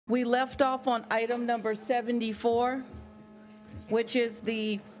We left off on item number 74, which is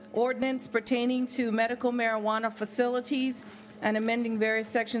the ordinance pertaining to medical marijuana facilities and amending various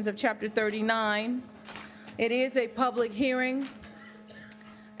sections of Chapter 39. It is a public hearing.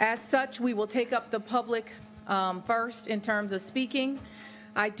 As such, we will take up the public first in terms of speaking.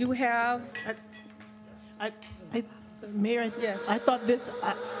 I do have... Mayor, Yes. I thought this...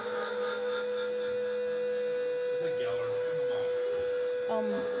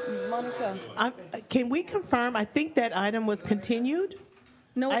 Monica. Can we confirm, I think that item was continued?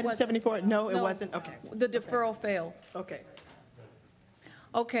 No, it Item wasn't. 74, no, it No. wasn't, okay. The deferral failed. Okay.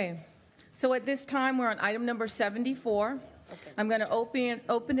 Okay, so at this time, we're on item number 74. I'm going to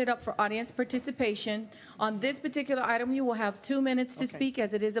open it up for audience participation. On this particular item, you will have 2 minutes to speak,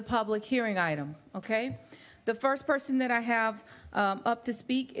 as it is a public hearing item, okay? The first person that I have up to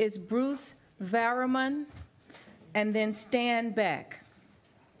speak is Bruce Varriman, and then Stan Beck.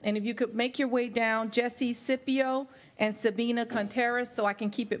 And if you could make your way down, Jesse Scipio and Sabina Contreras, so I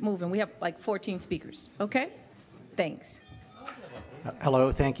can keep it moving. We have like 14 speakers, okay? Thanks.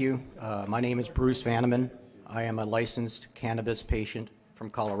 Hello, thank you. My name is Bruce Vanneman. I am a licensed cannabis patient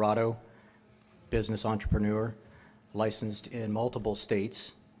from Colorado, business entrepreneur, licensed in multiple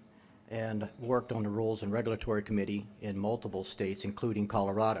states, and worked on the Rules and Regulatory Committee in multiple states, including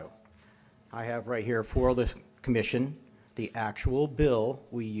Colorado. I have right here for the commission the actual bill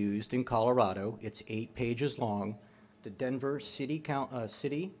we used in Colorado. It's 8 pages long. The Denver City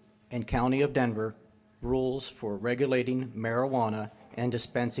and County of Denver rules for regulating marijuana and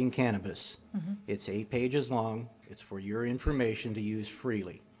dispensing cannabis. It's 8 pages long. It's for your information to use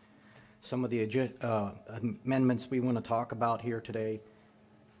freely. Some of the amendments we want to talk about here today: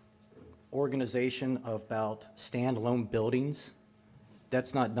 organization of about standalone buildings.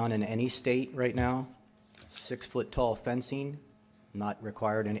 That's not done in any state right now. 6-foot tall fencing, not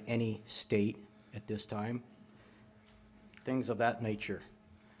required in any state at this time. Things of that nature.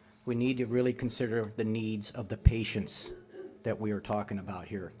 We need to really consider the needs of the patients that we are talking about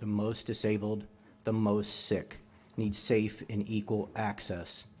here. The most disabled, the most sick, need safe and equal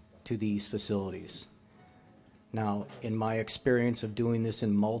access to these facilities. Now, in my experience of doing this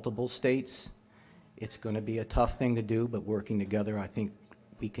in multiple states, it's going to be a tough thing to do, but working together, I think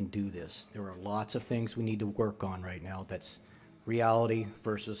we can do this. There are lots of things we need to work on right now. That's reality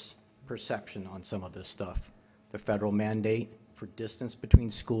versus perception on some of this stuff. The federal mandate for distance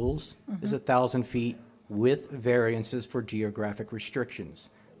between schools is 1,000 feet with variances for geographic restrictions,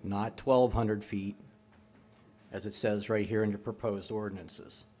 not 1,200 feet, as it says right here in the proposed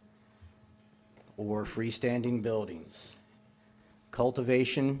ordinances. Or freestanding buildings.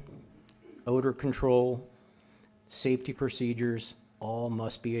 Cultivation, odor control, safety procedures, all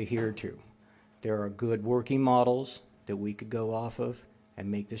must be adhered to. There are good working models that we could go off of and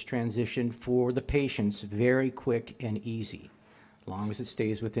make this transition for the patients very quick and easy, as long as it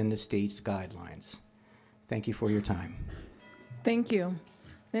stays within the state's guidelines. Thank you for your time. Thank you.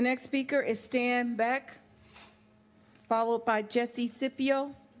 The next speaker is Stan Beck, followed by Jesse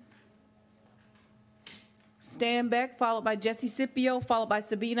Scipio. Stan Beck, followed by Jesse Scipio, followed by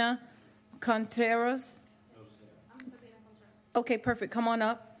Sabina Contreras. Okay, perfect. Come on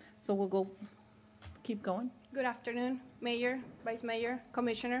up. So we'll keep going. Good afternoon, Mayor, Vice Mayor,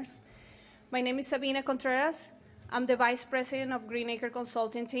 Commissioners. My name is Sabina Contreras. I'm the Vice President of Greenacre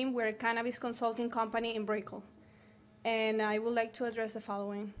Consulting Team. We're a cannabis consulting company in Brickell. And I would like to address the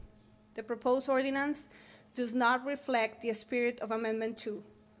following. The proposed ordinance does not reflect the spirit of Amendment 2.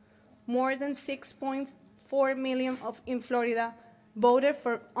 More than 6.4 million in Florida voted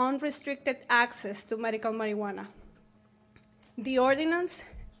for unrestricted access to medical marijuana. The ordinance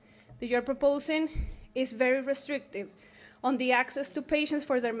that you're proposing is very restrictive on the access to patients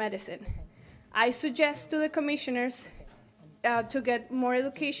for their medicine. I suggest to the commissioners to get more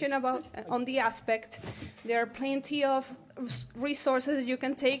education on the aspect. There are plenty of resources that you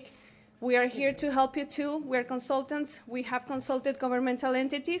can take. We are here to help you too. We're consultants. We have consulted governmental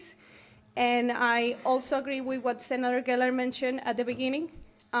entities. And I also agree with what Senator Geller mentioned at the beginning.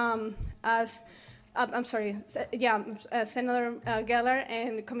 Senator Geller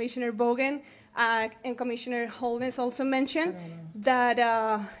and Commissioner Bogan and Commissioner Holness also mentioned that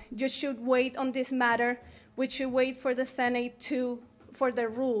you should wait on this matter. We should wait for the Senate for the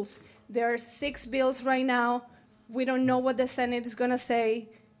rules. There are 6 bills right now. We don't know what the Senate is going to say,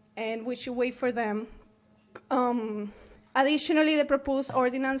 and we should wait for them. Additionally, the proposed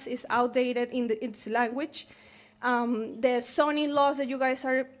ordinance is outdated in its language. The zoning laws that you guys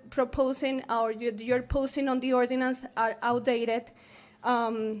are proposing or you're posting on the ordinance are outdated.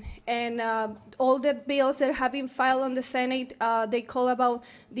 And all the bills that have been filed on the Senate, they call about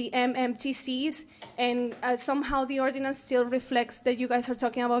the MMTCs, and somehow the ordinance still reflects that you guys are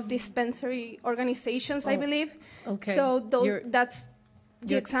talking about dispensary organizations, I believe. okay. So You're- that's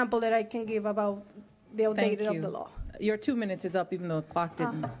the example that I can give about the outdated of the law. Your 2 minutes is up, even though the clock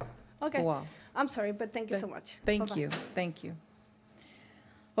didn't Okay. go off. I'm sorry, but thank you so much. Thank Bye-bye. you, thank you.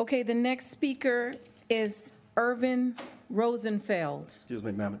 Okay, the next speaker is Irvin Rosenfeld. Excuse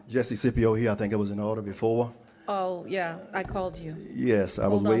me, ma'am. Jesse Scipio here. I think I was in order before. Oh, yeah, I called you. Yes, I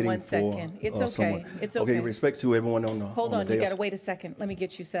was Hold on waiting one for second. It's okay. someone. It's Okay, okay. respect to everyone on the Hold on on, the you dais. gotta wait a second. Let me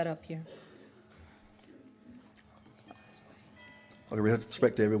get you set up here. Okay,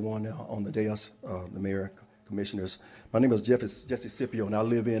 respect to everyone on the dais, the mayor, commissioners. My name is Jesse Scipio, and I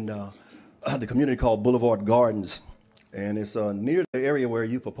live in the community called Boulevard Gardens, and it's near the area where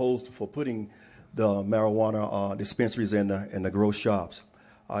you proposed for putting the marijuana dispensaries and the grow shops.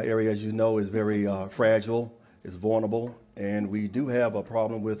 Our area, as you know, is very fragile, is vulnerable, and we do have a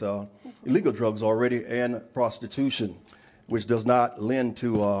problem with illegal drugs already and prostitution, which does not lend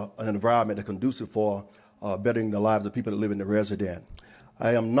to an environment that's conducive for bettering the lives of people that live in the resident.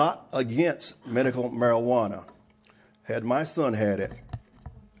 I am not against medical marijuana. Had my son had it,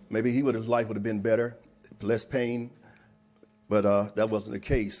 maybe his life would have been better, less pain, but that wasn't the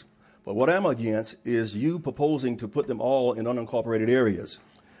case. But what I'm against is you proposing to put them all in unincorporated areas,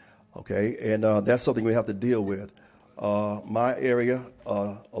 okay? And that's something we have to deal with. My area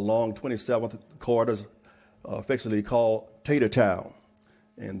along 27th corridors, affectionately called Tater Town,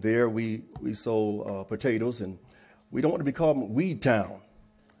 and there we sold potatoes, and we don't want to become Weed Town.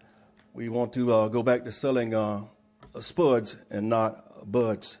 We want to go back to selling spuds and not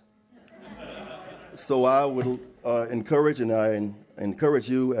buds. So I would encourage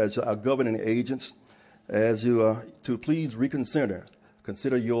you as our governing agents, as you to please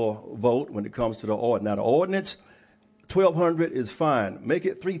consider your vote when it comes to the ordinance. Now the ordinance, 1,200 is fine. Make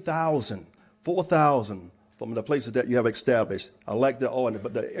it 3,000, 4,000 from the places that you have established. I like the ordinance,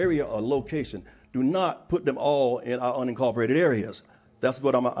 but the area or location, do not put them all in our unincorporated areas. That's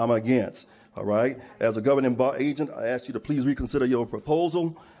what I'm against. All right. As a governing agent, I ask you to please reconsider your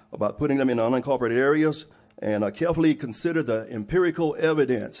proposal about putting them in unincorporated areas, and carefully consider the empirical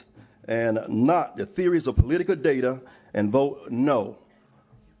evidence and not the theories of political data, and vote no.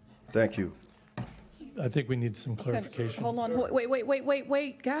 Thank you. I think we need some clarification. Hold on,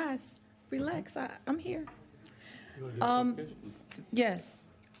 wait, guys, relax, I'm here. Yes,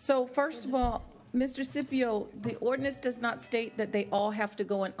 so first of all, Mr. Scipio, the ordinance does not state that they all have to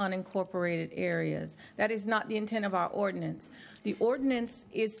go in unincorporated areas. That is not the intent of our ordinance. The ordinance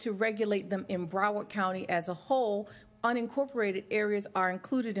is to regulate them in Broward County as a whole. Unincorporated areas are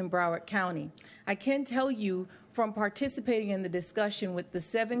included in Broward County. I can tell you from participating in the discussion with the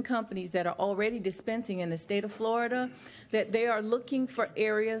 7 companies that are already dispensing in the state of Florida that they are looking for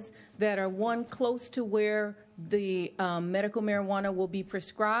areas that are, one, close to where the medical marijuana will be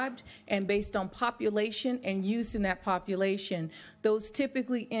prescribed, and based on population and use in that population, those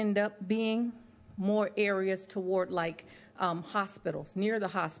typically end up being more areas toward like hospitals, near the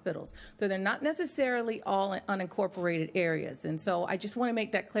hospitals. So they're not necessarily all in unincorporated areas. And so I just want to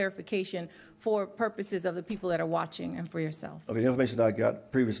make that clarification for purposes of the people that are watching and for yourself. Okay, the information I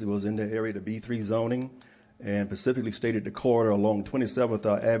got previously was in the area, the B3 zoning, and specifically stated the corridor along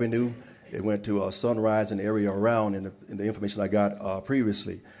 27th Avenue. It went to Sunrise and area around in the information I got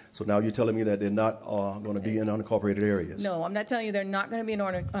previously. So now you're telling me that they're not going to be in unincorporated areas? No, I'm not telling you they're not going to be in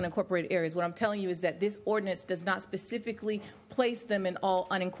unincorporated areas. What I'm telling you is that this ordinance does not specifically place them in all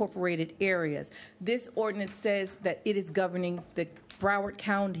unincorporated areas. This ordinance says that it is governing the Broward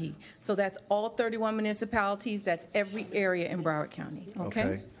County. So that's all 31 municipalities. That's every area in Broward County.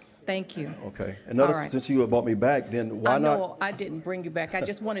 Okay? Thank you. Okay. Another, All right. since you brought me back, then why not? No, I didn't bring you back. I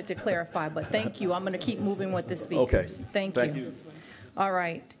just wanted to clarify, but thank you. I'm going to keep moving with the speakers. Okay. Thank you. Thank you. All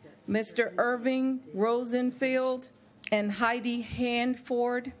right. Mr. Irvin Rosenfeld and Hiedi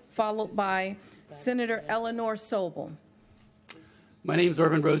Handford, followed by Senator Eleanor Sobel. My name is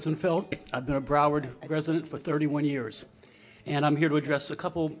Irvin Rosenfeld. I've been a Broward resident for 31 years, and I'm here to address a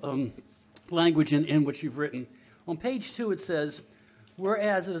couple language in which you've written. On page 2, it says,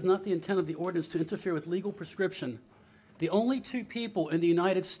 whereas it is not the intent of the ordinance to interfere with legal prescription, the only 2 people in the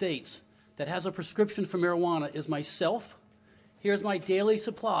United States that has a prescription for marijuana is myself. Here's my daily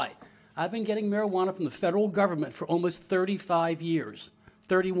supply. I've been getting marijuana from the federal government for almost 35 years,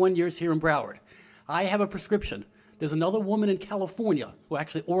 31 years here in Broward. I have a prescription. There's another woman in California, or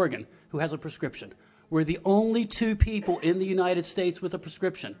actually Oregon, who has a prescription. We're the only 2 people in the United States with a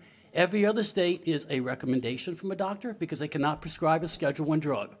prescription. Every other state is a recommendation from a doctor because they cannot prescribe a Schedule I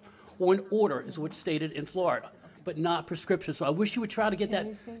drug, or an order is what's stated in Florida, but not prescription. So I wish you would try to get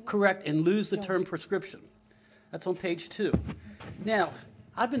that correct and lose the term prescription. That's on page 2. Now,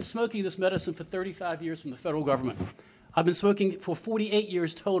 I've been smoking this medicine for 35 years from the federal government. I've been smoking for 48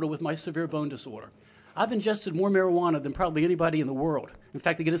 years total with my severe bone disorder. I've ingested more marijuana than probably anybody in the world. In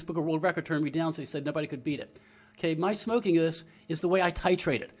fact, the Guinness Book of World Record turned me down, so they said nobody could beat it. Okay, my smoking this is the way I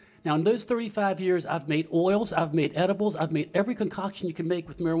titrate it. Now, in those 35 years, I've made oils, I've made edibles, I've made every concoction you can make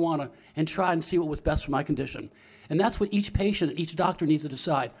with marijuana and try and see what was best for my condition. And that's what each patient and each doctor needs to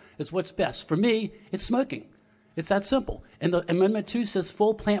decide, is what's best. For me, it's smoking. It's that simple. And the Amendment 2 says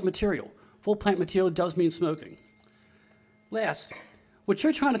full plant material. Full plant material does mean smoking. Last, what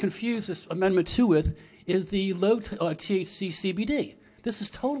you're trying to confuse this Amendment 2 with is the low THC CBD. This is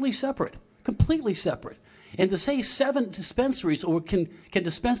totally separate, completely separate. And to say 7 dispensaries or can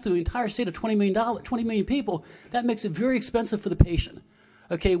dispense to the entire state of 20 million people, that makes it very expensive for the patient.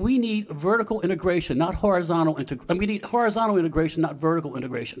 Okay, we need vertical integration, not horizontal integration. We need horizontal integration, not vertical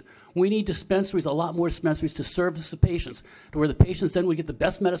integration. We need dispensaries, a lot more dispensaries to service the patients, to where the patients then would get the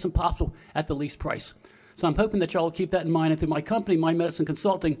best medicine possible at the least price. So I'm hoping that y'all will keep that in mind. And through my company, My Medicine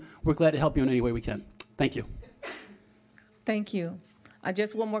Consulting, we're glad to help you in any way we can. Thank you. Thank you.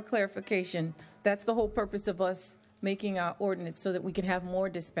 Just one more clarification. That's the whole purpose of us making our ordinance, so that we can have more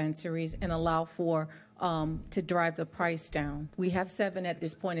dispensaries and allow for to drive the price down. We have 7 at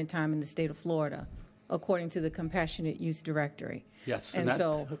this point in time in the state of Florida, according to the Compassionate Use Directory. Yes, and that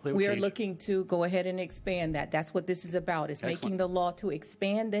so hopefully will we are change. looking to go ahead and expand that. That's what this is about, is Excellent. making the law to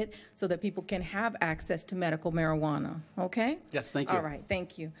expand it so that people can have access to medical marijuana. Okay? Yes, thank you. All right,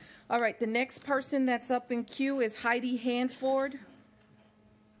 thank you. All right, the next person that's up in queue is Hiedi Handford.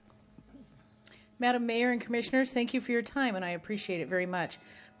 Madam Mayor and Commissioners, thank you for your time, and I appreciate it very much.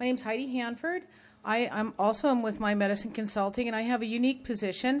 My name is Hiedi Handford. I'm with My Medicine Consulting, and I have a unique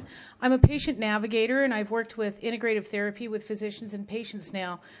position. I'm a patient navigator, and I've worked with integrative therapy with physicians and patients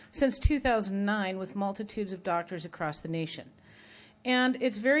now since 2009 with multitudes of doctors across the nation. And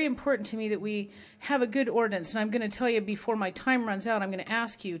it's very important to me that we have a good ordinance, and I'm going to tell you before my time runs out, I'm going to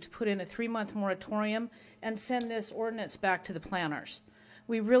ask you to put in a 3-month moratorium and send this ordinance back to the planners.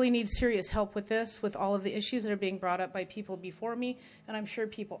 We really need serious help with this, with all of the issues that are being brought up by people before me, and I'm sure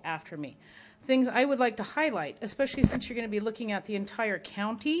people after me. Things I would like to highlight, especially since you're going to be looking at the entire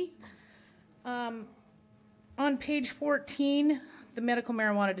county. On page 14, the medical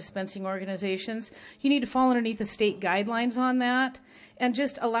marijuana dispensing organizations, you need to fall underneath the state guidelines on that and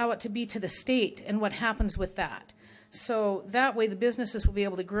just allow it to be to the state and what happens with that. So that way the businesses will be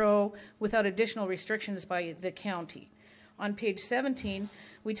able to grow without additional restrictions by the county. On page 17,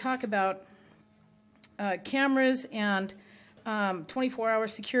 we talk about cameras and 24-hour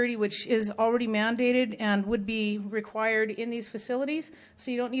security, which is already mandated and would be required in these facilities, so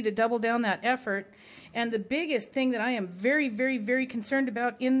you don't need to double down that effort. And the biggest thing that I am very, very, very concerned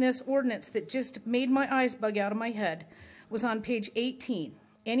about in this ordinance that just made my eyes bug out of my head was on page 18.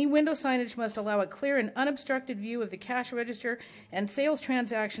 Any window signage must allow a clear and unobstructed view of the cash register and sales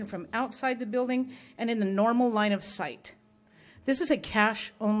transaction from outside the building and in the normal line of sight. This is a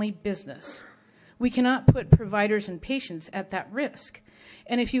cash-only business. We cannot put providers and patients at that risk.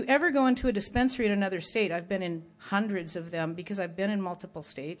 And if you ever go into a dispensary in another state, I've been in hundreds of them because I've been in multiple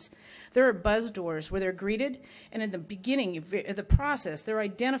states, there are buzz doors where they're greeted, and in the beginning of the process, they're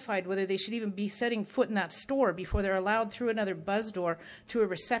identified whether they should even be setting foot in that store before they're allowed through another buzz door to a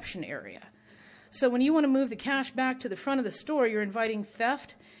reception area. So when you want to move the cash back to the front of the store, you're inviting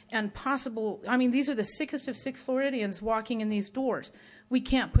theft and possible, I mean, these are the sickest of sick Floridians walking in these doors. We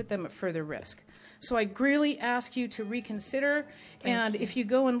can't put them at further risk. So I really ask you to reconsider, and if you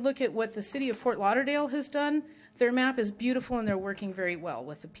go and look at what the city of Fort Lauderdale has done, their map is beautiful and they're working very well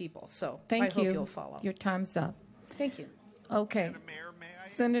with the people. So I hope you'll follow. Your time's up. Thank you. Okay. Madam Mayor, may I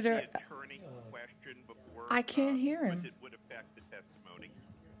Senator, ask the attorney a question before I can't hear him. it would affect the testimony?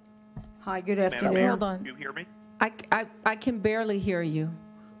 Hi, good Madam afternoon. Mayor, Hold on. you hear me? I can barely hear you.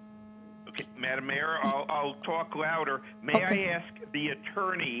 Okay, Madam Mayor, I'll talk louder. May Okay. I ask the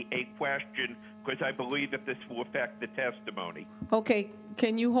attorney a question, because I believe that this will affect the testimony? Okay,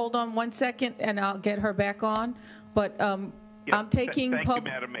 can you hold on 1 second and I'll get her back on? But I'm taking Thank you,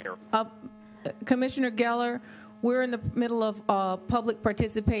 Madam Mayor. Commissioner Geller, we're in the middle of public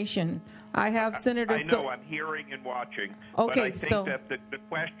participation. I have Senator. I know, I'm hearing and watching. Okay, but I think that the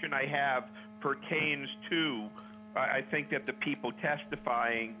question I have pertains to, I think that the people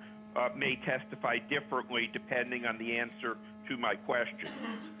testifying may testify differently depending on the answer to my question.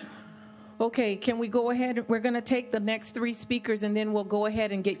 Okay, can we go ahead? We're going to take the next three speakers, and then we'll go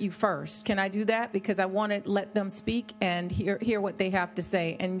ahead and get you first. Can I do that? Because I want to let them speak and hear what they have to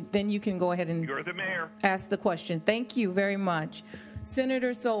say, and then you can go ahead and You're the mayor. ask the question. Thank you very much.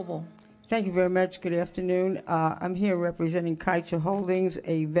 Senator Sobel. Thank you very much. Good afternoon. I'm here representing Kaiser Holdings,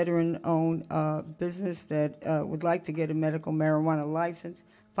 a veteran-owned business that would like to get a medical marijuana license.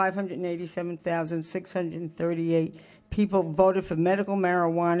 587,638 people voted for medical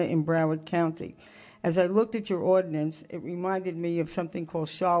marijuana in Broward County. As I looked at your ordinance, it reminded me of something called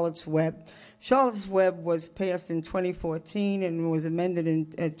Charlotte's Web. Charlotte's Web was passed in 2014 and was amended in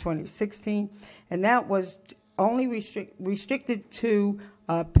 2016, and that was only restricted to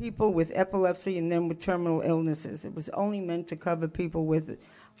people with epilepsy and then with terminal illnesses. It was only meant to cover people with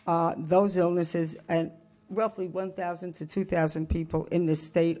those illnesses, and roughly 1,000 to 2,000 people in the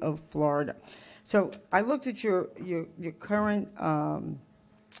state of Florida. So I looked at your current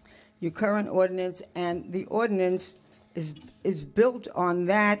ordinance, and the ordinance is built on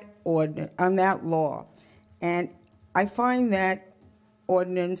that law, and I find that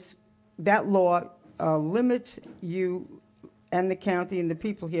law limits you and the county and the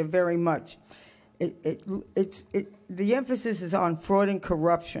people here very much. The emphasis is on fraud and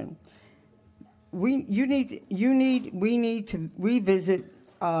corruption. We need to revisit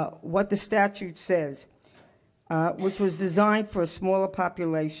what the statute says, which was designed for a smaller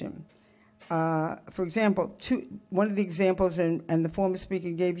population. For example, one of the examples, and the former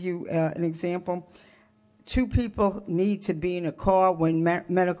speaker gave you an example, 2 people need to be in a car when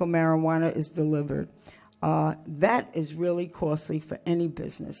medical marijuana is delivered. That is really costly for any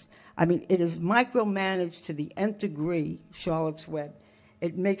business. I mean, it is micromanaged to the nth degree, Charlotte's Web.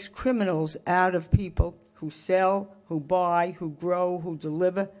 It makes criminals out of people who sell, who buy, who grow, who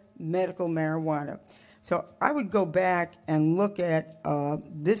deliver medical marijuana. So I would go back and look at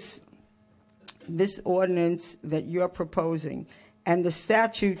this ordinance that you're proposing and the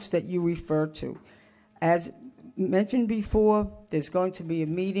statutes that you refer to. As mentioned before, there's going to be a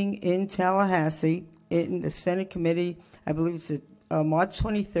meeting in Tallahassee in the Senate committee, I believe it's March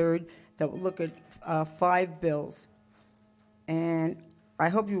 23rd, that will look at 5 bills. And I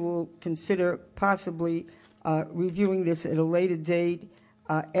hope you will consider possibly reviewing this at a later date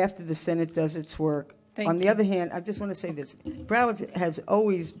after the Senate does its work. On the other hand, I just want to say this. Broward has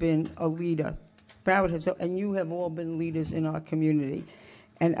always been a leader. And you have all been leaders in our community.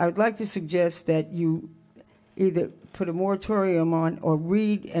 And I would like to suggest that you either put a moratorium on or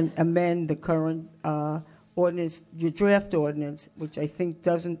read and amend the current ordinance, your draft ordinance, which I think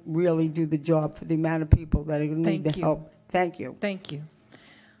doesn't really do the job for the amount of people that are going to need the help. Thank you. Thank you.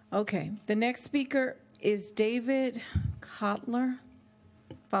 Okay. The next speaker is David Kotler,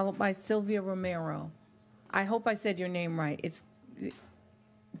 followed by Sylvia Romero. I hope I said your name right. It's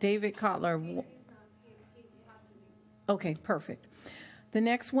David Kotler. Okay, perfect. The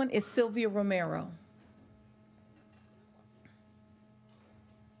next one is Sylvia Romero.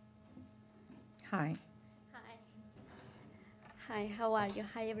 Hi. Hi, how are you?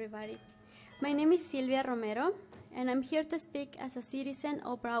 Hi, everybody. My name is Sylvia Romero, and I'm here to speak as a citizen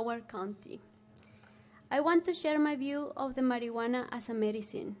of Broward County. I want to share my view of the marijuana as a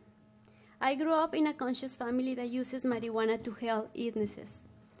medicine. I grew up in a conscious family that uses marijuana to heal illnesses.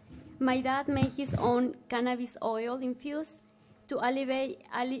 My dad made his own cannabis oil infused to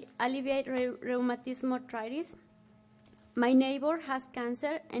alleviate rheumatism arthritis. My neighbor has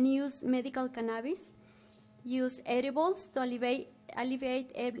cancer and used medical cannabis, use edibles to alleviate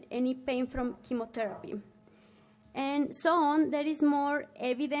any pain from chemotherapy. And so on, there is more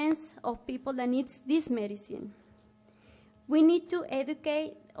evidence of people that need this medicine. We need to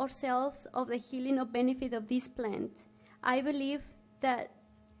educate ourselves of the healing of benefit of this plant. I believe that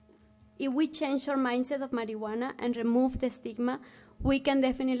if we change our mindset of marijuana and remove the stigma, we can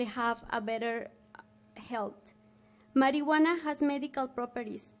definitely have a better health. Marijuana has medical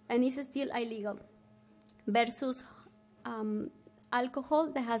properties and is still illegal versus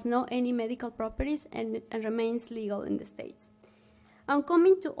alcohol that has no any medical properties and remains legal in the States. I'm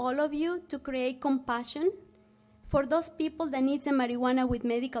coming to all of you to create compassion for those people that need the marijuana with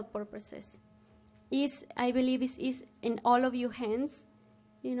medical purposes. I believe is in all of your hands,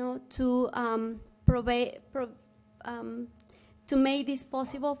 to to make this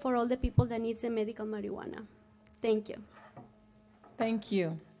possible for all the people that need the medical marijuana. Thank you. Thank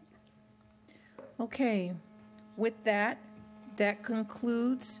you. Okay, with that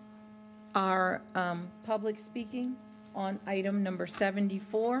concludes our public speaking on item number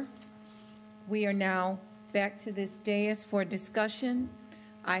 74. We are now back to this dais for discussion.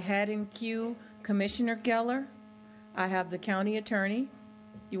 I had in queue Commissioner Geller. I have the county attorney.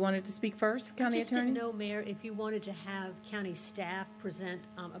 You wanted to speak first, County Just Attorney? didn't know, Mayor, if you wanted to have county staff present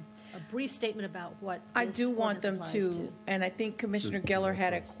a brief statement about what I this do want ordinance them applies to, and I think Commissioner Geller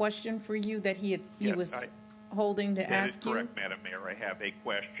had a question for you that he Yes, was holding to That is ask you. correct, Madam Mayor. I have a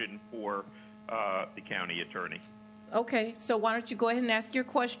question for the county attorney. Okay, so why don't you go ahead and ask your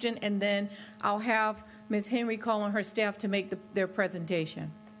question, and then I'll have Ms. Henry call on her staff to make their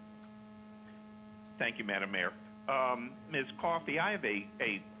presentation. Thank you, Madam Mayor. Ms. Coffey, I have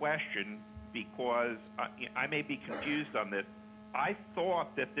a question because I may be confused on this. I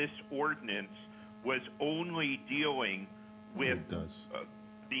thought that this ordinance was only dealing with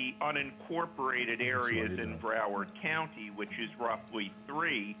the unincorporated areas in Broward County, which is roughly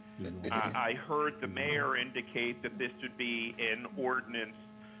 3. I heard the mayor indicate that this would be an ordinance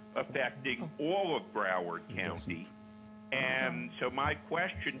affecting all of Broward County. And so my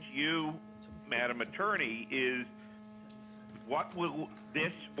question to you, Madam Attorney, is what will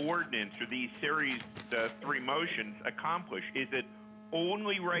this ordinance or these series, the 3 motions, accomplish? Is it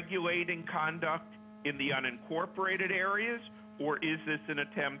only regulating conduct in the unincorporated areas, or is this an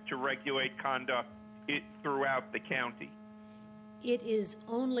attempt to regulate conduct throughout the county? It is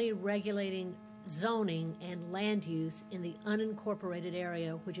only regulating zoning and land use in the unincorporated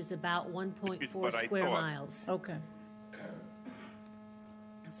area, which is about 1.4 square miles. Okay.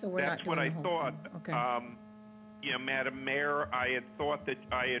 So we're That's not what doing I the whole thought. thing. Okay. Madam Mayor, I had thought that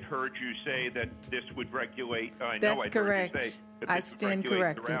I had heard you say that this would regulate. That's I correct. Heard you say that I this stand would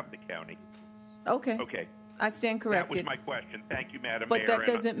regulate corrected. throughout the county. Okay. Okay. I stand corrected. That was my question. Thank you, Madam But Mayor. that And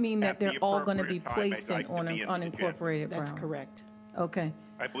doesn't mean that at they're the all going to be appropriate time, placed I'd in like to be in the unincorporated That's Broward. correct. Okay.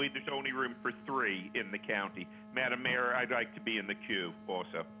 I believe there's only room for 3 in the county. Madam Mayor, I'd like to be in the queue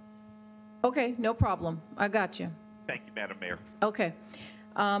also. Okay, no problem. I got you. Thank you, Madam Mayor. Okay.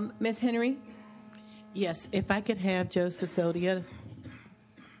 Ms. Henry? Yes, if I could have Joe Sisodia.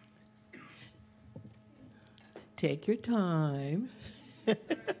 Take your time. Lamarco,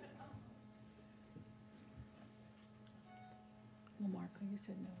 you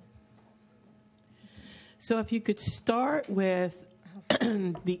said no. So if you could start with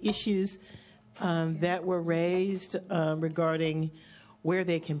the issues that were raised regarding where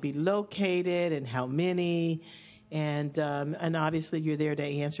they can be located and how many, and obviously you're there to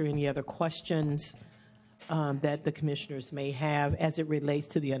answer any other questions that the commissioners may have as it relates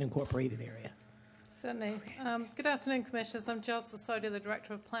to the unincorporated area. Certainly. Good afternoon, Commissioners. I'm Jill Sisodia, the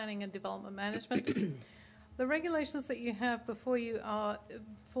Director of Planning and Development Management. The regulations that you have before you are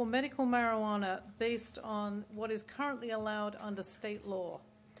for medical marijuana based on what is currently allowed under state law.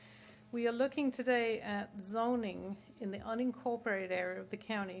 We are looking today at zoning in the unincorporated area of the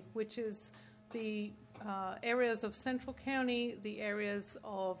county, which is the areas of Central County, the areas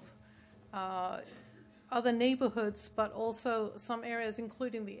of other neighborhoods, but also some areas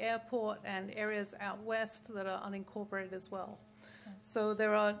including the airport and areas out west that are unincorporated as well. So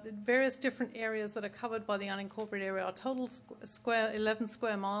there are various different areas that are covered by the unincorporated area. Our total 11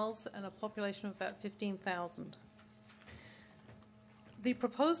 square miles and a population of about 15,000. The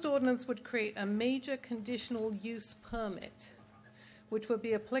proposed ordinance would create a major conditional use permit, which would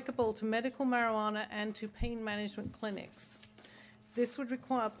be applicable to medical marijuana and to pain management clinics. This would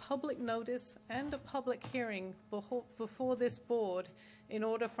require public notice and a public hearing before this board in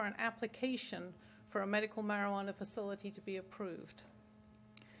order for an application for a medical marijuana facility to be approved.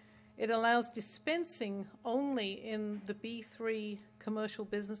 It allows dispensing only in the B3 commercial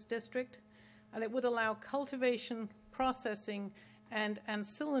business district, and it would allow cultivation, processing, and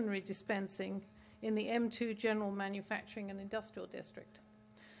ancillary dispensing in the M2 general manufacturing and industrial district.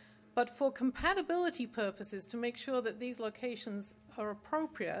 But for compatibility purposes, to make sure that these locations are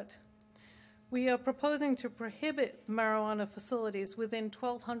appropriate, we are proposing to prohibit marijuana facilities within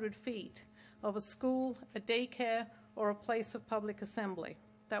 1,200 feet of a school, a daycare, or a place of public assembly.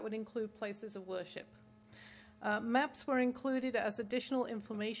 That would include places of worship. Maps were included as additional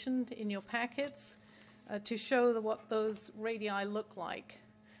information in your packets to show what those radii look like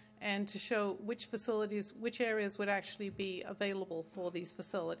and to show which facilities, which areas would actually be available for these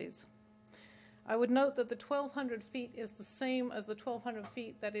facilities. I would note that the 1,200 feet is the same as the 1,200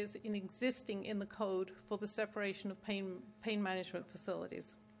 feet that is existing in the code for the separation of pain management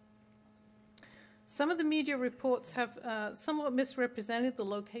facilities. Some of the media reports have somewhat misrepresented the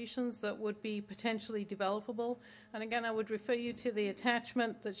locations that would be potentially developable. And again, I would refer you to the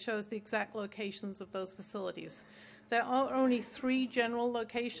attachment that shows the exact locations of those facilities. There are only 3 general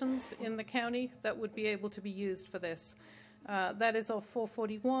locations in the county that would be able to be used for this. That is off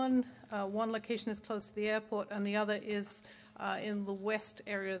 441. One location is close to the airport, and the other is in the west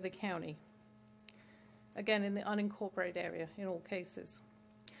area of the county. Again, in the unincorporated area in all cases.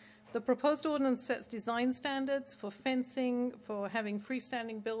 The proposed ordinance sets design standards for fencing, for having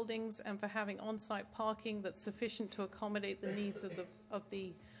freestanding buildings, and for having on-site parking that's sufficient to accommodate the needs of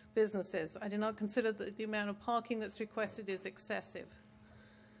the businesses. I do not consider that the amount of parking that's requested is excessive.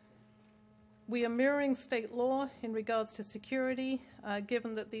 We are mirroring state law in regards to security,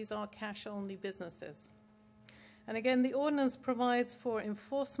 given that these are cash-only businesses. And again, the ordinance provides for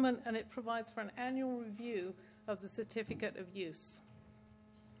enforcement, and it provides for an annual review of the certificate of use.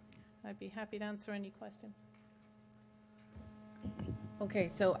 I'd be happy to answer any questions.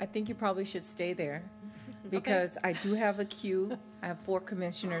 Okay, so I think you probably should stay there because I do have a queue. I have 4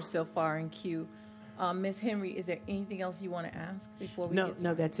 commissioners so far in queue. Ms. Henry, is there anything else you want to ask before we get started?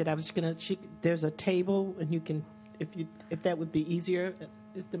 No, that's it. I was just going to, there's a table and you can, if that would be easier.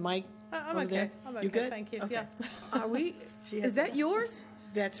 Is the mic I'm over okay. there? I'm okay, You good? thank you. Okay. Yeah. Are we? Is that yours?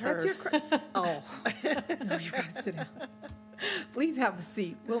 That's hers. That's your oh. No, you guys sit down. Please have a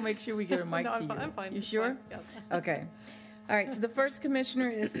seat. We'll make sure we get a mic No, to you. I'm fine. You It's sure? fine. Yes. Okay. All right, so the first commissioner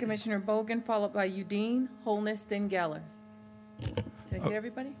is Commissioner Bogan, followed by Udine, Holness, then Geller. Did I get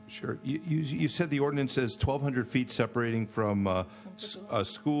everybody? Sure. You said the ordinance says 1,200 feet separating from a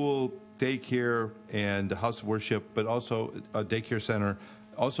school, daycare, and a house of worship, but also a daycare center.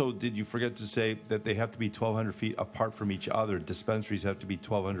 Also, did you forget to say that they have to be 1,200 feet apart from each other? Dispensaries have to be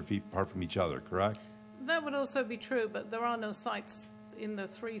 1,200 feet apart from each other, correct? That would also be true, but there are no sites in the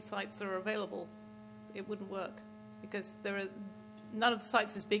 3 sites that are available. It wouldn't work because none of the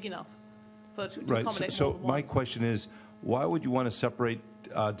sites is big enough to Right. accommodate So more than one. my question is, why would you want to separate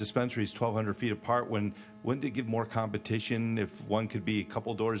dispensaries 1,200 feet apart when wouldn't it give more competition if one could be a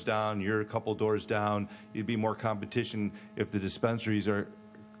couple doors down, you're a couple doors down? It'd be more competition if the dispensaries are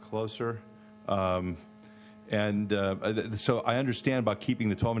closer. So I understand about keeping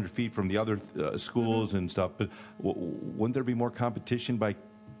the 1,200 feet from the other schools and stuff, but wouldn't there be more competition by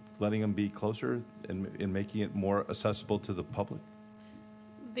letting them be closer and making it more accessible to the public?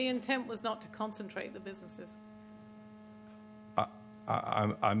 The intent was not to concentrate the businesses.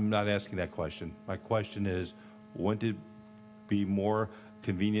 I'm not asking that question. My question is, wouldn't it be more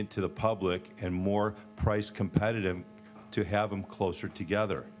convenient to the public and more price competitive to have them closer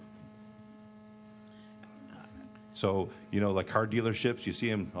together? So, like car dealerships, you see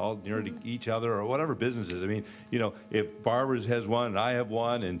them all near to each other or whatever businesses. I mean, if Barbara's has one and I have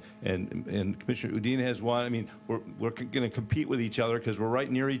one and Commissioner Udine has one, I mean, we're going to compete with each other because we're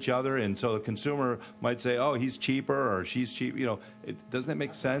right near each other. And so the consumer might say, oh, he's cheaper or she's cheap. Doesn't that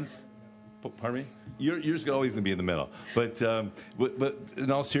make sense? Pardon me? Yours is always going to be in the middle. But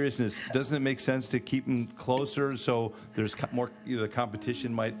in all seriousness, doesn't it make sense to keep them closer so there's more, the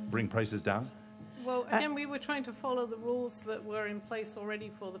competition might bring prices down? Well, again, we were trying to follow the rules that were in place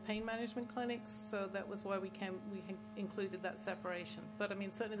already for the pain management clinics, so that was why we included that separation. But, I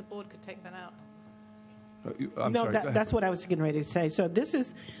mean, certainly the board could take that out. I'm sorry, that's what I was getting ready to say. So this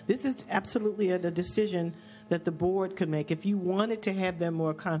is absolutely a decision that the board could make. If you wanted to have them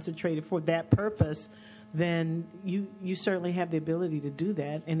more concentrated for that purpose, then you certainly have the ability to do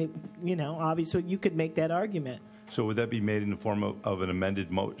that. And obviously you could make that argument. So would that be made in the form of an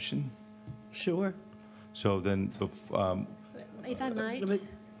amended motion? Sure. So then, If I might,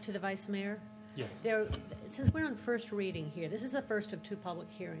 to the Vice Mayor? Yes. Since we're on first reading here, this is the first of 2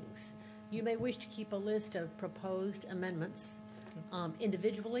 public hearings. You may wish to keep a list of proposed amendments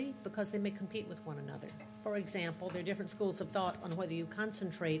individually because they may compete with one another. For example, there are different schools of thought on whether you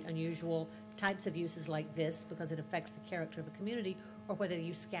concentrate unusual types of uses like this because it affects the character of a community or whether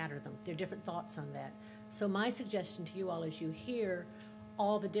you scatter them. There are different thoughts on that. So my suggestion to you all as you hear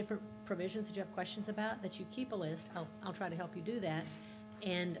all the different provisions that you have questions about, that you keep a list. I'll try to help you do that,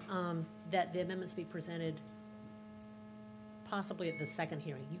 and that the amendments be presented possibly at the second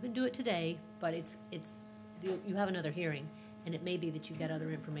hearing. You can do it today, but you have another hearing, and it may be that you get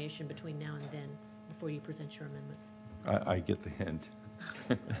other information between now and then before you present your amendment. I get the hint.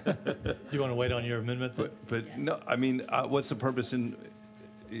 Do you want to wait on your amendment? But no, I mean, what's the purpose in?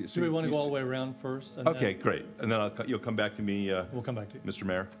 Do we want to go all the way around first? And okay, great. And then you'll come back to me. We'll come back to you. Mr.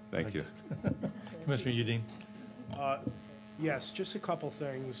 Mayor, thank you. Commissioner Udine. Yes, just a couple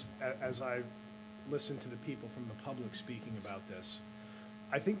things as I listen to the people from the public speaking about this.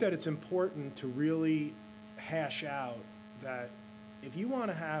 I think that it's important to really hash out that if you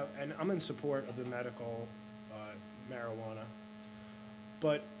want to have, and I'm in support of the medical marijuana,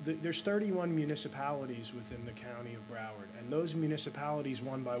 but there's 31 municipalities within the county of Broward, and those municipalities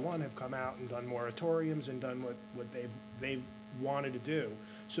one by one have come out and done moratoriums and done what they've wanted to do.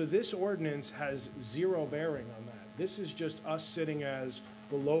 So this ordinance has zero bearing on that. This is just us sitting as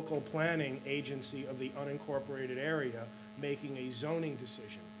the local planning agency of the unincorporated area making a zoning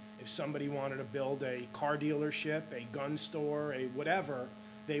decision. if somebody wanted to build a car dealership, a gun store, a whatever,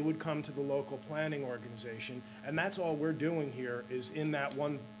 they would come to the local planning organization. And that's all we're doing here is in that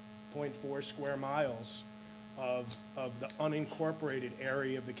 1.4 square miles of the unincorporated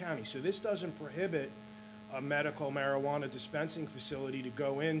area of the county. So this doesn't prohibit a medical marijuana dispensing facility to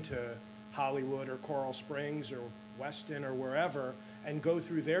go into Hollywood or Coral Springs or Weston or wherever and go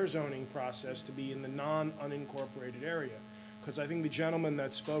through their zoning process to be in the non-unincorporated area. Because I think the gentleman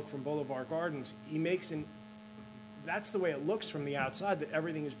that spoke from Boulevard Gardens, he makes that's the way it looks from the outside, that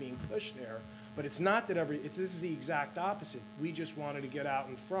everything is being pushed there. But it's not that this is the exact opposite. We just wanted to get out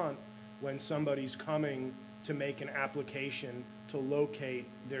in front when somebody's coming to make an application to locate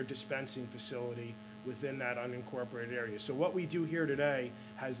their dispensing facility within that unincorporated area. So what we do here today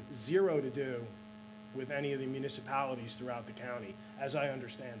has zero to do with any of the municipalities throughout the county, as I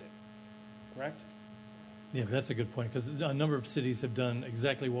understand it. Correct? Yeah, but that's a good point, because a number of cities have done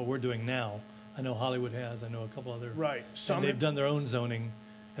exactly what we're doing now. I know Hollywood has, I know a couple other. Right. And they've done their own zoning.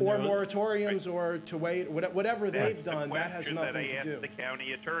 Or moratoriums, or to wait, whatever they've done, that has nothing to do. The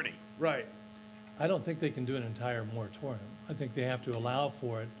county attorney. Right. I don't think they can do an entire moratorium. I think they have to allow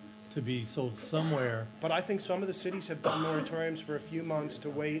for it to be sold somewhere. But I think some of the cities have done moratoriums for a few months to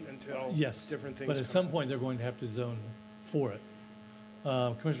wait until different things but at some point they're going to have to zone for it.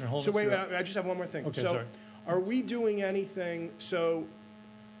 Commissioner Holmes. So wait, I just have one more thing. Okay, so sorry. Are we doing anything, so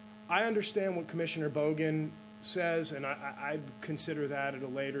I understand what Commissioner Bogan says, and I consider that at a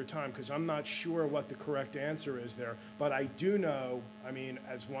later time, because I'm not sure what the correct answer is there. But I do know, I mean,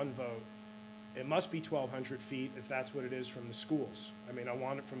 as one vote, it must be 1,200 feet if that's what it is from the schools. I mean, I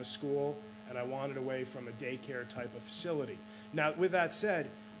want it from a school, and I want it away from a daycare type of facility. Now, with that said,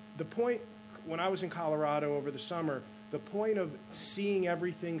 the point, when I was in Colorado over the summer, the point of seeing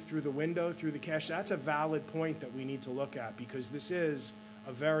everything through the window, through the cash, that's a valid point that we need to look at, because this is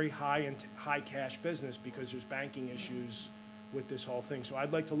a very high cash business, because there's banking issues with this whole thing. So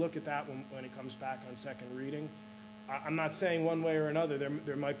I'd like to look at that when it comes back on second reading. I'm not saying one way or another.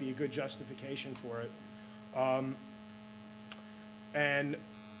 There might be a good justification for it. And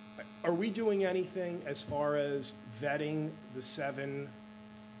are we doing anything as far as vetting the 7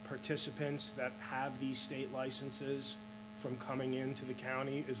 participants that have these state licenses from coming into the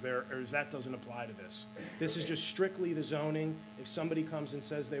county? Or that doesn't apply to this? This is just strictly the zoning. If somebody comes and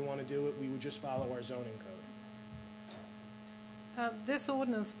says they want to do it, we would just follow our zoning code. This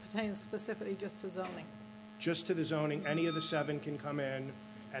ordinance pertains specifically just to zoning. Just to the zoning. Any of the 7 can come in,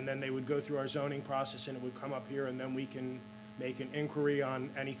 and then they would go through our zoning process, and it would come up here, and then we can make an inquiry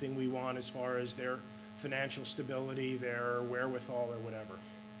on anything we want as far as their financial stability, their wherewithal, or whatever.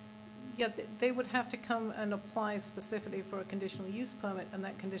 Yeah, they would have to come and apply specifically for a conditional use permit, and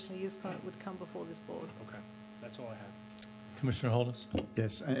that conditional use permit would come before this board. Okay, that's all I have. Commissioner Holness?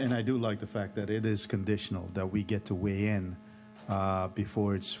 Yes, and I do like the fact that it is conditional, that we get to weigh in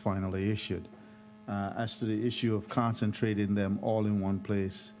before it's finally issued. As to the issue of concentrating them all in one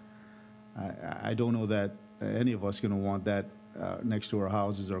place, I don't know that any of us are going to want that next to our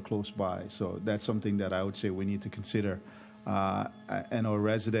houses or close by. So that's something that I would say we need to consider. And our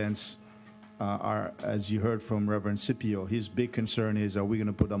residents are, as you heard from Reverend Scipio, his big concern is, are we going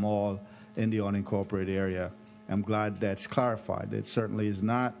to put them all in the unincorporated area? I'm glad that's clarified. It certainly is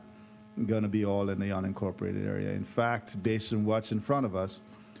not going to be all in the unincorporated area. In fact, based on what's in front of us,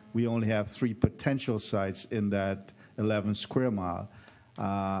 we only have 3 potential sites in that 11 square mile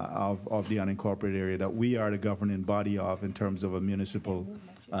of the unincorporated area that we are the governing body of in terms of a municipal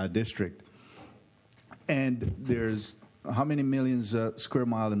district. And there's how many millions square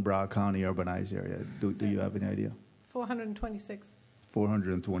mile in Broward County urbanized area? Do you have any idea? 426.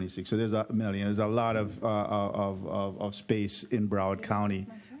 426. So there's a million. There's a lot of space in Broward County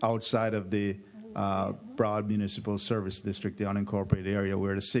outside of the Broward Municipal Service District, the unincorporated area,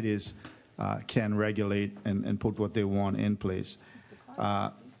 where the cities can regulate and put what they want in place.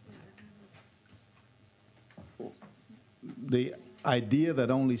 The idea that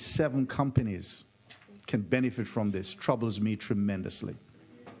only 7 companies can benefit from this troubles me tremendously.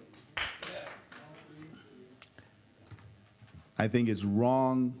 I think it's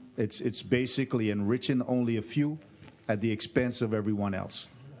wrong. It's basically enriching only a few at the expense of everyone else.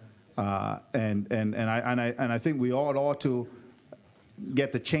 And I think we all ought to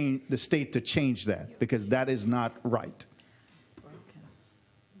get the state to change that, because that is not right.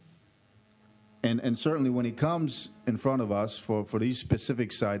 And certainly when it comes in front of us for these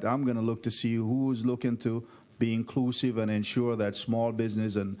specific sites, I'm going to look to see who's looking to be inclusive and ensure that small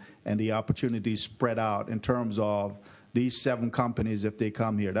business and the opportunities spread out in terms of these 7 companies if they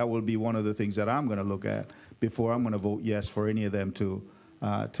come here. That will be one of the things that I'm going to look at before I'm going to vote yes for any of them to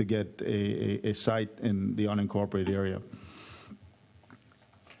to get a site in the unincorporated area.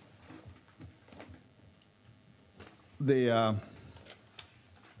 The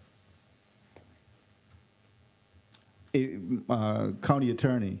county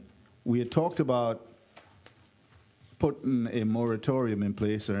attorney, we had talked about putting a moratorium in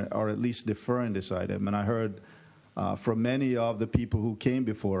place or at least deferring this item. And I heard from many of the people who came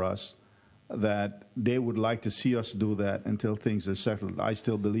before us that they would like to see us do that until things are settled. I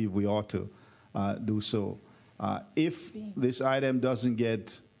still believe we ought to do so. If this item doesn't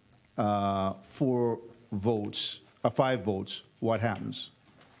get 5 votes, what happens?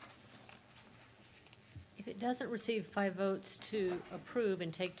 If it doesn't receive 5 votes to approve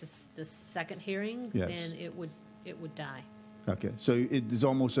and take to the second hearing, Yes. then it would die. Okay, so it is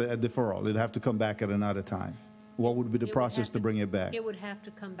almost a deferral. It'd have to come back at another time. What would be the It would process have to bring it back? It would have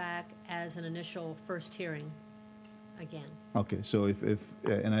to come back as an initial first hearing again. Okay, so if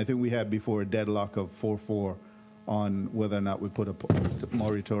and I think we had before a deadlock of 4-4 on whether or not we put a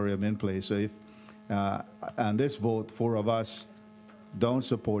moratorium in place. So if on this vote, 4 of us don't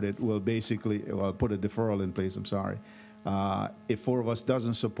support it, we'll basically put a deferral in place. I'm sorry. If 4 of us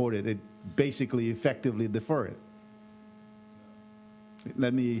doesn't support it, it basically effectively defer it.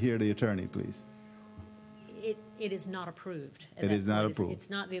 Let me hear the attorney, please. It is not approved. at It that is not point. approved. It's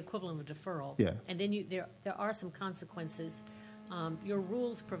not the equivalent of deferral. Yeah. And then there are some consequences. Your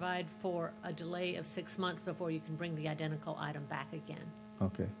rules provide for a delay of 6 months before you can bring the identical item back again,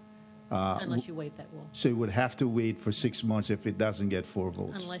 Okay. unless you waive that rule. So you would have to wait for 6 months if it doesn't get 4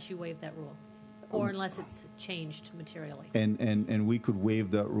 votes. Unless you waive that rule, or unless it's changed materially. And we could waive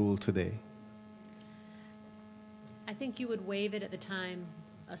that rule today. I think you would waive it at the time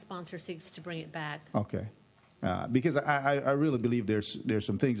a sponsor seeks to bring it back. Okay. Because I really believe there's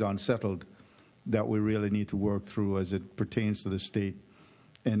some things unsettled that we really need to work through as it pertains to the state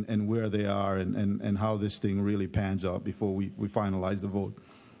and where they are and how this thing really pans out before we finalize the vote.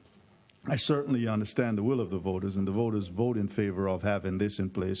 I certainly understand the will of the voters, and the voters vote in favor of having this in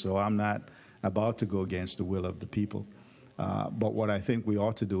place, so I'm not about to go against the will of the people. But what I think we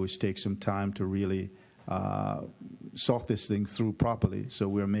ought to do is take some time to really sort this thing through properly so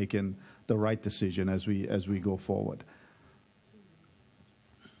we're making the right decision as we go forward.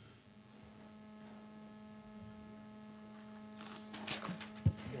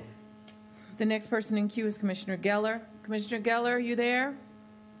 The next person in queue is Commissioner Geller. Commissioner Geller, are you there?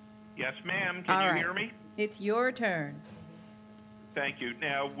 Yes, ma'am. All Can you right. hear me? It's your turn. Thank you.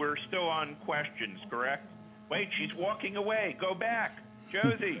 Now, we're still on questions, correct? Wait, she's walking away. Go back.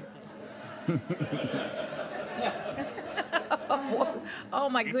 Josie. Oh,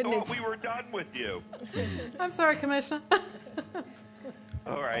 my We goodness. thought we were done with you. I'm sorry, Commissioner.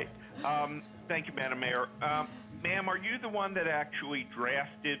 All right. Thank you, Madam Mayor. Ma'am, are you the one that actually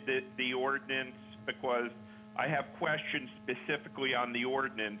drafted the ordinance? Because I have questions specifically on the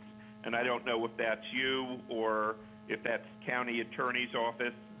ordinance, and I don't know if that's you or if that's county attorney's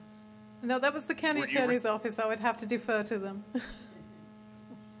office. No, that was the county Were you attorney's office. I would have to defer to them.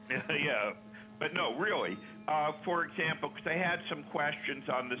 Yeah, but no, really. For example, because I had some questions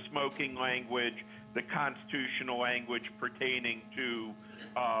on the smoking language, the constitutional language pertaining to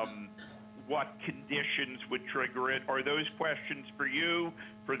what conditions would trigger it. Are those questions for you,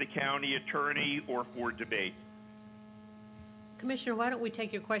 for the county attorney, or for debate? Commissioner, why don't we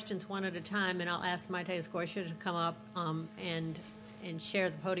take your questions one at a time, and I'll ask Maite Escortia to come up and share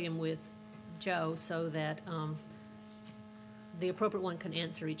the podium with Joe so that the appropriate one can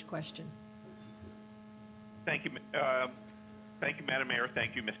answer each question. Thank you, Madam Mayor.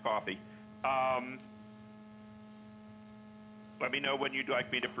 Thank you, Ms. Coffey. Let me know when you'd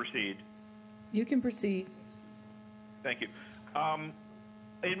like me to proceed. You can proceed. Thank you.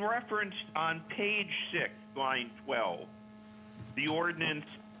 In reference on page 6, line 12, the ordinance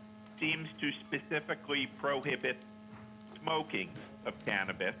seems to specifically prohibit smoking of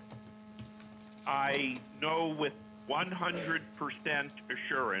cannabis. I know with 100%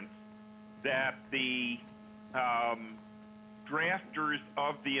 assurance that the drafters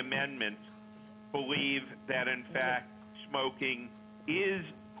of the amendment believe that, in fact, smoking is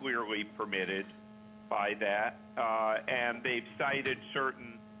clearly permitted by that, and they've cited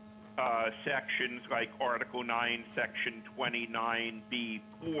certain sections like Article 9, Section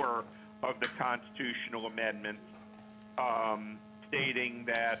 29B4 of the constitutional amendment, stating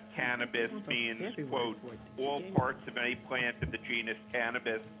that cannabis means, quote, all parts of any plant of the genus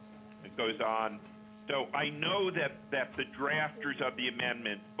cannabis. It goes on. So I know that the drafters of the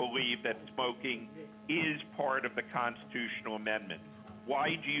amendment believe that smoking is part of the constitutional amendment.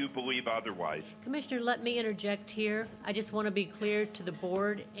 Why do you believe otherwise? Commissioner, let me interject here. I just want to be clear to the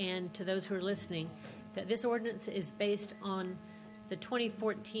board and to those who are listening that this ordinance is based on the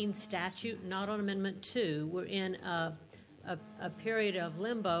 2014 statute, not on Amendment 2. We're in a period of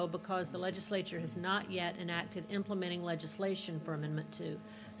limbo because the legislature has not yet enacted implementing legislation for Amendment 2.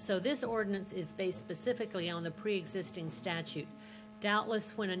 So this ordinance is based specifically on the pre-existing statute.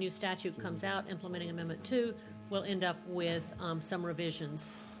 Doubtless, when a new statute comes out implementing Amendment 2, we'll end up with some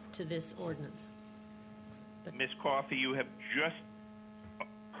revisions to this ordinance. Ms. Coffey, you have just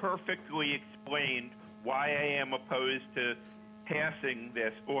perfectly explained why I am opposed to passing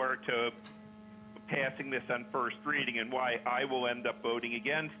this or to passing this on first reading and why I will end up voting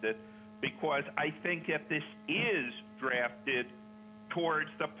against it, because I think that this is drafted towards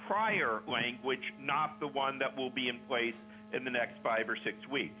the prior language, not the one that will be in place in the next 5 or 6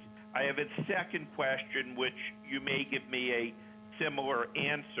 weeks. I have a second question, which you may give me a similar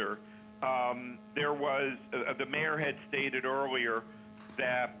answer. There was, the mayor had stated earlier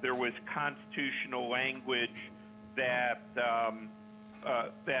that there was constitutional language that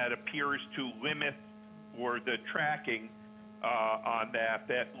that appears to limit, or the tracking on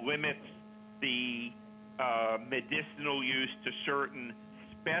that limits the medicinal use to certain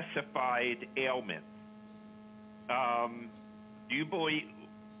specified ailments. Do you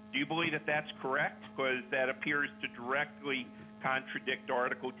believe that that's correct? Because that appears to directly contradict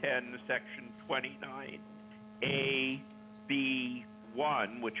Article 10, Section 29A,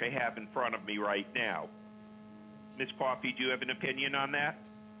 B1, which I have in front of me right now. Ms. Coffey, do you have an opinion on that?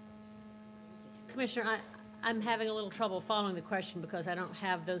 Commissioner, I'm having a little trouble following the question because I don't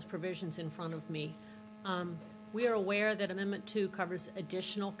have those provisions in front of me. We are aware that Amendment 2 covers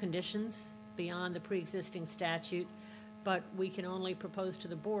additional conditions beyond the pre-existing statute, but we can only propose to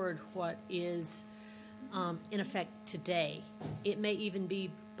the board what is in effect today. It may even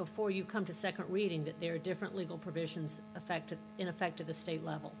be before you come to second reading that there are different legal provisions in effect at the state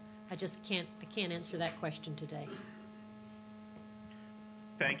level. I can't answer that question today.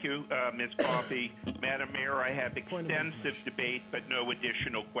 Thank you, Ms. Coffey. Madam Mayor, I have extensive debate, but no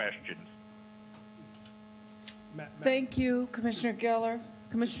additional questions. Thank you, Commissioner Geller.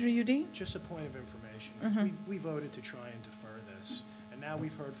 Commissioner Udine? Just a point of information. Mm-hmm. We voted to try and defer this, and now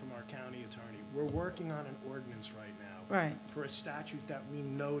we've heard from our county attorney. We're working on an ordinance right now Right. for a statute that we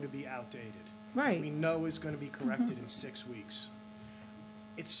know to be outdated. Right. We know is going to be corrected in 6 weeks.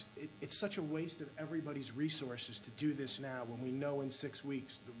 It's such a waste of everybody's resources to do this now when we know in 6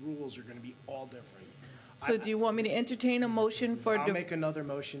 weeks the rules are going to be all different. So do you want me to entertain a motion for... I'll make another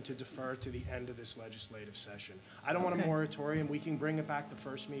motion to defer to the end of this legislative session. I don't want a Okay. moratorium. We can bring it back the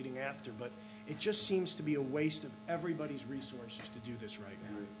first meeting after, but it just seems to be a waste of everybody's resources to do this right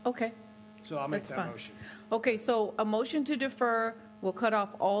now. Okay. So I'll make That's that fine. motion. Okay, so a motion to defer will cut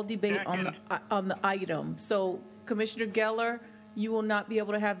off all debate on the item. So Commissioner Geller, you will not be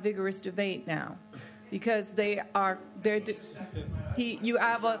able to have vigorous debate now because you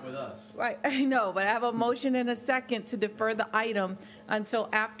have a, right, I know, but I have a motion and a second to defer the item until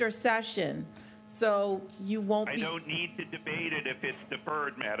after session. So you won't I be. don't need to debate it if it's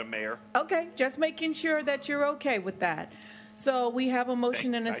deferred, Madam Mayor. Okay, just making sure that you're okay with that. So we have a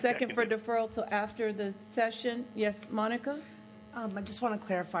motion and a I second for second it. deferral till after the session. Yes, Monica? I just want to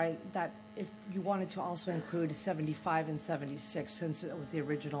clarify that if you wanted to also include 75 and 76, since it was the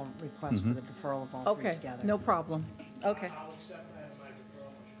original request for the deferral of all three Okay, together. no problem. Okay.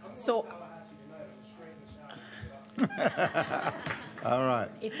 So, All right.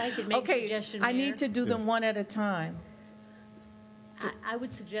 If I could make a okay, suggestion, I Mayor, need to do them one at a time. I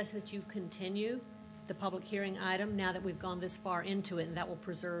would suggest that you continue the public hearing item now that we've gone this far into it, and that will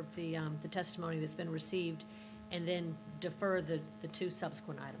preserve the testimony that's been received, and then defer the two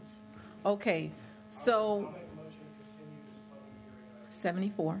subsequent items. Okay, so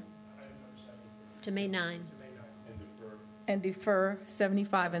 74 To May 9. and defer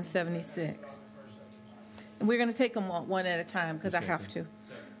 75 and 76. And we're going to take them one at a time because I have to.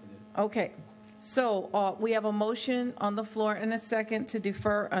 Okay, so we have a motion on the floor and a second to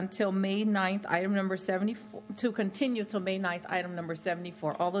defer until May 9th, item number 74, to continue till May 9th, item number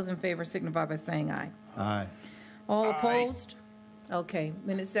 74. All those in favor signify by saying aye. Aye. All opposed? Okay,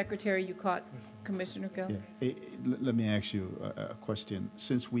 Minute Secretary, you caught Commissioner Gill? Yeah. Let me ask you a question.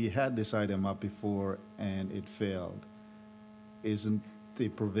 Since we had this item up before and it failed, isn't the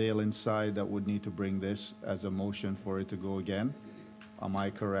prevailing side that would need to bring this as a motion for it to go again? Am I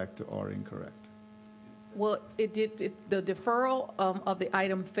correct or incorrect? Well, the deferral of the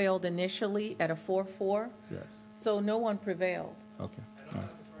item failed initially at a 4-4, Yes. so no one prevailed. Okay. All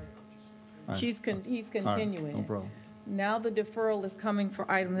right. He's continuing All right. No it. problem. now the deferral is coming for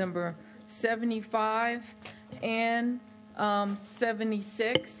item number 75 and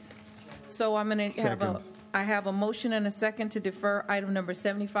 76. So I'm going to have I have a motion and a second to defer item number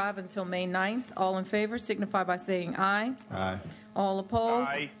 75 until May 9th. All in favor signify by saying aye. Aye. All opposed?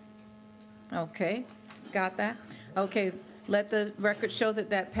 Aye. Okay, got that? Okay, let the record show that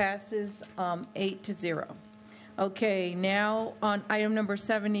that passes 8-0. Okay, now on item number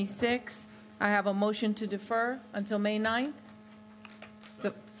 76, I have a motion to defer until May 9th.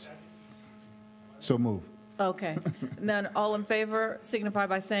 So move. Okay, then all in favor signify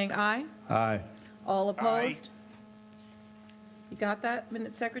by saying aye. Aye. All opposed? You got that,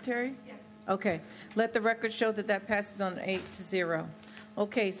 Minute Secretary? Yes. Okay, let the record show that that passes on 8-0.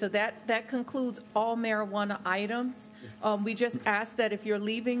 Okay, so that concludes all marijuana items. We just ask that if you're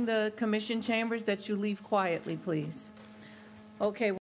leaving the commission chambers that you leave quietly, please. Okay.